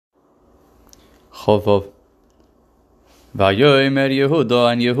Chovov. Vayomer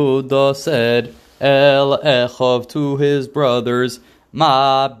Yehuda, and Yehuda said, El Echov, to his brothers,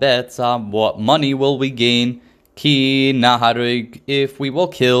 Ma betzam, what money will we gain? Ki naharig, if we will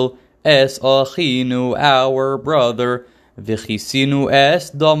kill Es achinu, our brother, Vichisinu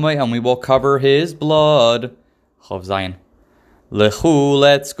es damai, and we will cover his blood. Chov Zayin. Lechu,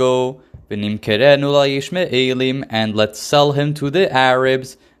 let's go. V'nimkerenu la'yishme'elim, and let's sell him to the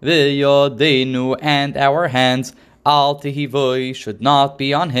Arabs. V'yodenu, and our hands, al tehivoi, should not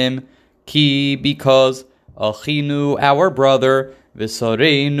be on him. Ki, because achinu, our brother,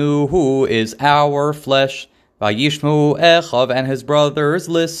 v'sareinu, who is our flesh. Vayishmu Echav, and his brothers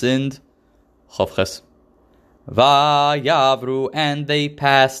listened. Chavches. Vayavru, and they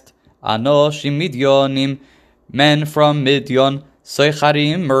passed. Anoshim Midyanim, men from Midyan,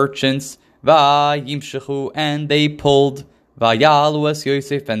 Soicharim, merchants. Vayimshechu, and they pulled. Vayalu es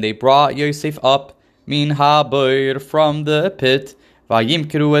Yosef, and they brought Yosef up. Min haboir, from the pit.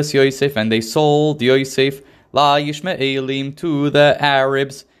 Vayimkeru es Yosef, and they sold Yosef. La Yishme'elim, to the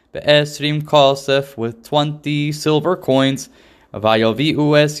Arabs. Be'esrim kosef, with 20 silver coins.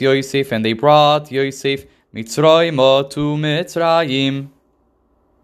 Vayovi'u es Yosef, and they brought Yosef. Mitzrayim to Mitzrayim.